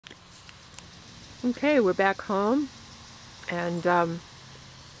Okay, we're back home, and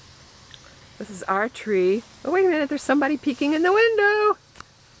this is our tree. Oh, wait a minute, there's somebody peeking in the window.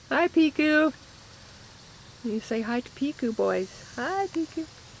 Hi, Piku. You say hi to Piku, boys. Hi, Piku.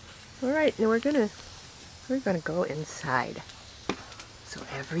 All right, now we're gonna go inside. So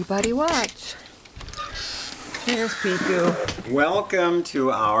everybody watch. Here's Piku. Welcome to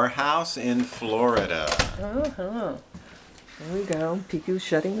our house in Florida. Uh-huh. There we go. Piku's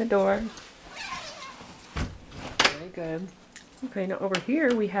shutting the door. Very good. Okay, now over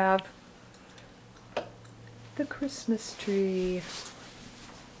here we have the Christmas tree.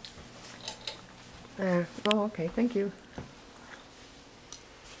 Oh, okay, thank you.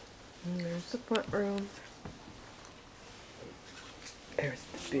 And there's the front room. There's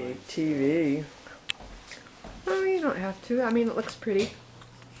the big TV. Oh, you don't have to. I mean, it looks pretty.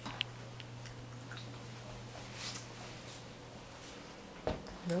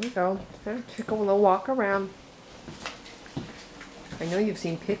 There we go. Take a little walk around. I know you've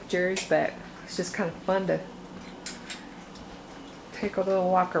seen pictures, but it's just kind of fun to take a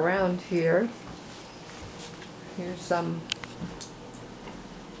little walk around here. Here's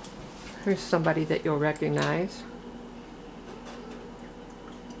somebody that you'll recognize.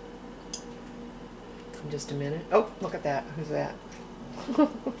 In just a minute. Oh, look at that. Who's that?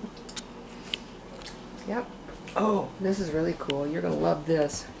 Yep. Oh, this is really cool. You're going to love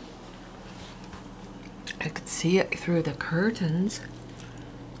this. I could see it through the curtains.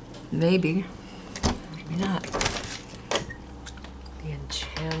 Maybe. Maybe not. The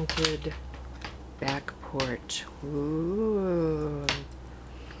enchanted back porch. Ooh.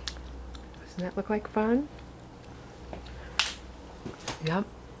 Doesn't that look like fun? Yep.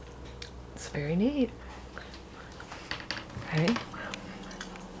 It's very neat. Okay.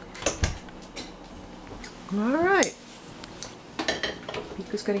 All right.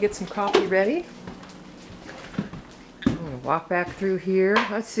 Piku's going to get some coffee ready. I'm going to walk back through here.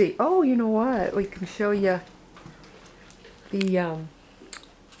 Let's see. Oh, you know what? We can show you the,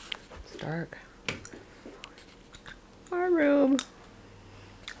 it's dark. Our room.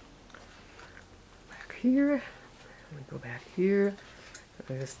 Back here. We go back here.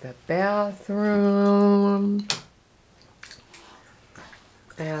 There's the bathroom.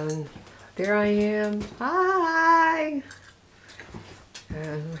 And there I am. Hi!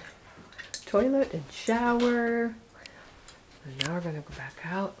 And toilet and shower. And now we're going to go back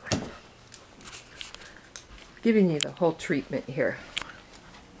out. Giving you the whole treatment here.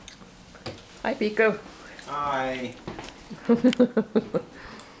 Hi, Piku. Hi.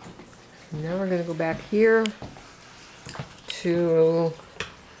 Now we're going to go back here to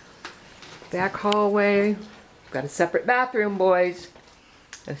back hallway. Got a separate bathroom, boys.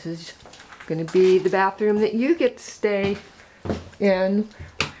 This is going to be the bathroom that you get to stay in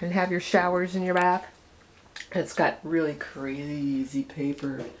and have your showers in your bath. It's got really crazy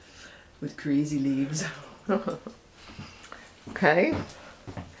paper with crazy leaves. Okay.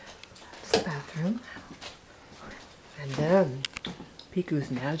 That's the bathroom. And then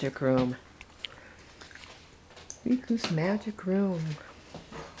Piku's magic room. Piku's magic room.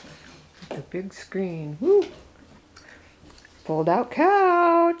 The big screen. Woo! Fold out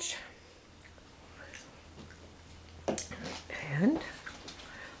couch. And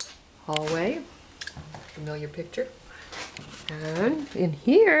hallway. Familiar picture. And in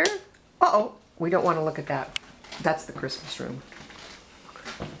here, uh-oh, we don't want to look at that. That's the Christmas room.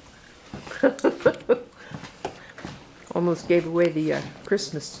 Almost gave away the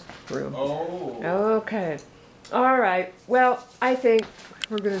Christmas room. Oh. Okay. All right. Well, I think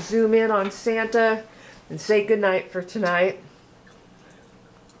we're going to zoom in on Santa and say goodnight for tonight.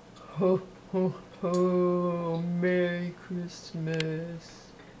 Ho, ho, ho. Merry Christmas.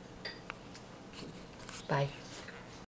 Bye.